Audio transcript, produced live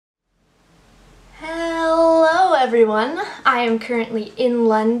everyone! I am currently in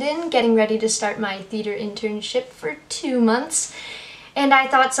London getting ready to start my theater internship for 2 months, and I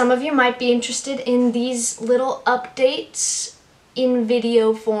thought some of you might be interested in these little updates in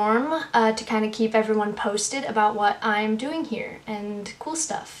video form to kind of keep everyone posted about what I'm doing here and cool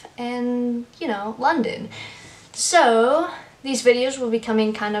stuff and, you know, London. So these videos will be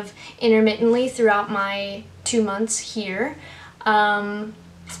coming kind of intermittently throughout my 2 months here, and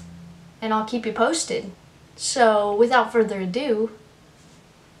I'll keep you posted. So without further ado,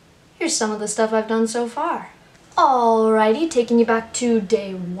 here's some of the stuff I've done so far. Alrighty, taking you back to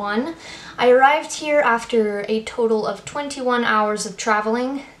day 1. I arrived here after a total of 21 hours of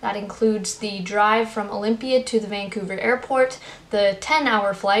traveling. That includes the drive from Olympia to the Vancouver airport, the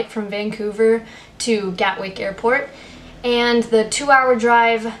 10-hour flight from Vancouver to Gatwick Airport, and the 2-hour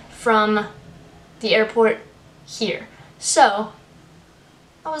drive from the airport here. So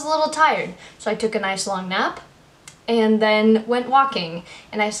I was a little tired, so I took a nice long nap and then went walking,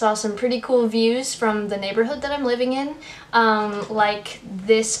 and I saw some pretty cool views from the neighborhood that I'm living in, like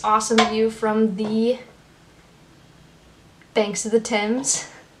this awesome view from the banks of the Thames.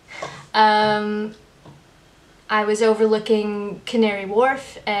 I was overlooking Canary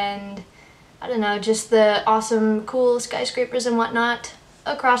Wharf and, I don't know, just the awesome cool skyscrapers and whatnot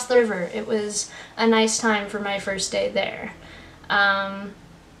across the river. It was a nice time for my first day there.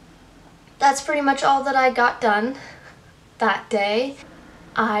 That's pretty much all that I got done that day.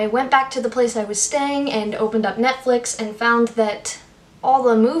 I went back to the place I was staying and opened up Netflix and found that all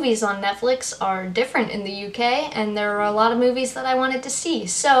the movies on Netflix are different in the UK, and there were a lot of movies that I wanted to see.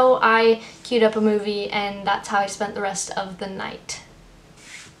 So I queued up a movie, and that's how I spent the rest of the night.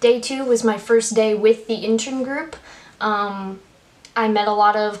 Day 2 was my first day with the intern group. I met a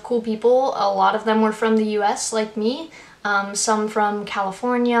lot of cool people. A lot of them were from the US, like me. Some from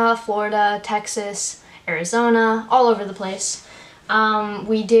California, Florida, Texas, Arizona, all over the place.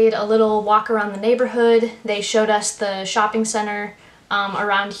 We did a little walk around the neighborhood. They showed us the shopping center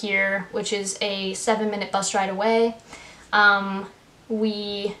around here, which is a 7-minute bus ride away.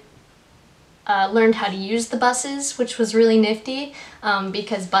 We learned how to use the buses, which was really nifty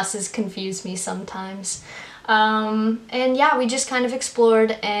because buses confuse me sometimes. And yeah, we just kind of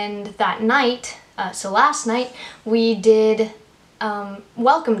explored, and that night, so last night, we did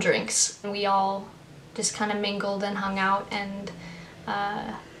welcome drinks. We all just kind of mingled and hung out, and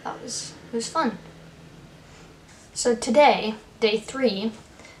it was fun. So today, day 3,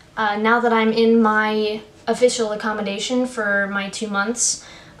 now that I'm in my official accommodation for my 2 months,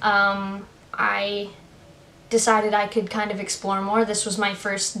 I decided I could kind of explore more. This was my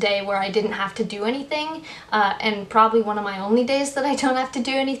first day where I didn't have to do anything, and probably one of my only days that I don't have to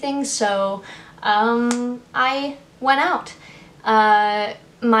do anything, so I went out.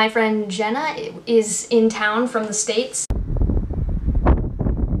 My friend Jenna is in town from the States.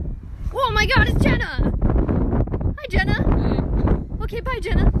 Oh my god, it's Jenna! Hi, Jenna! Okay, bye,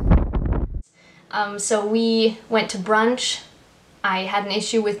 Jenna. So we went to brunch. I had an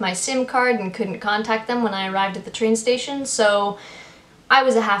issue with my SIM card and couldn't contact them when I arrived at the train station, so I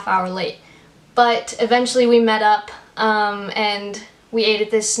was a half hour late. But eventually we met up, and we ate at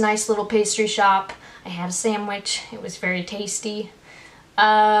this nice little pastry shop. I had a sandwich. It was very tasty.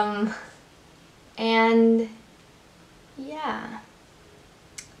 And yeah.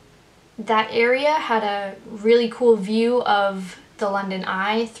 That area had a really cool view of the London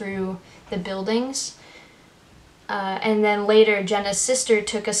Eye through the buildings. And then later, Jenna's sister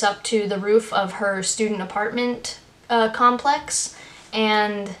took us up to the roof of her student apartment complex,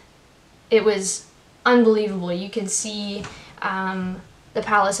 and it was unbelievable. You could see the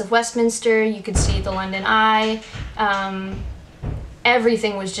Palace of Westminster, you could see the London Eye.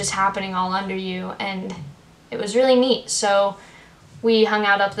 Everything was just happening all under you, and it was really neat. So we hung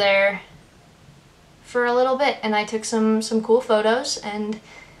out up there for a little bit, and I took some cool photos, and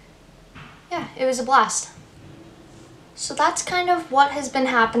yeah, it was a blast. So that's kind of what has been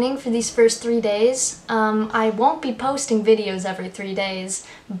happening for these first 3 days. I won't be posting videos every 3 days,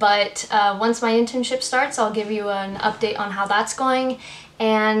 but once my internship starts, I'll give you an update on how that's going.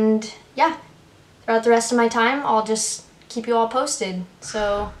 And yeah, throughout the rest of my time, I'll just keep you all posted.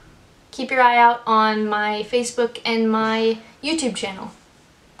 So keep your eye out on my Facebook and my YouTube channel.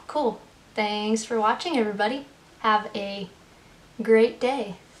 Cool. Thanks for watching, everybody. Have a great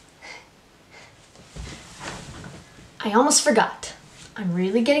day. I almost forgot. I'm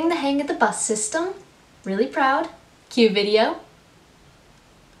really getting the hang of the bus system. Really proud. Cue video.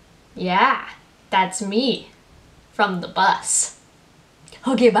 Yeah, that's me from the bus.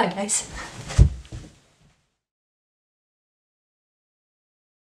 Okay, bye guys.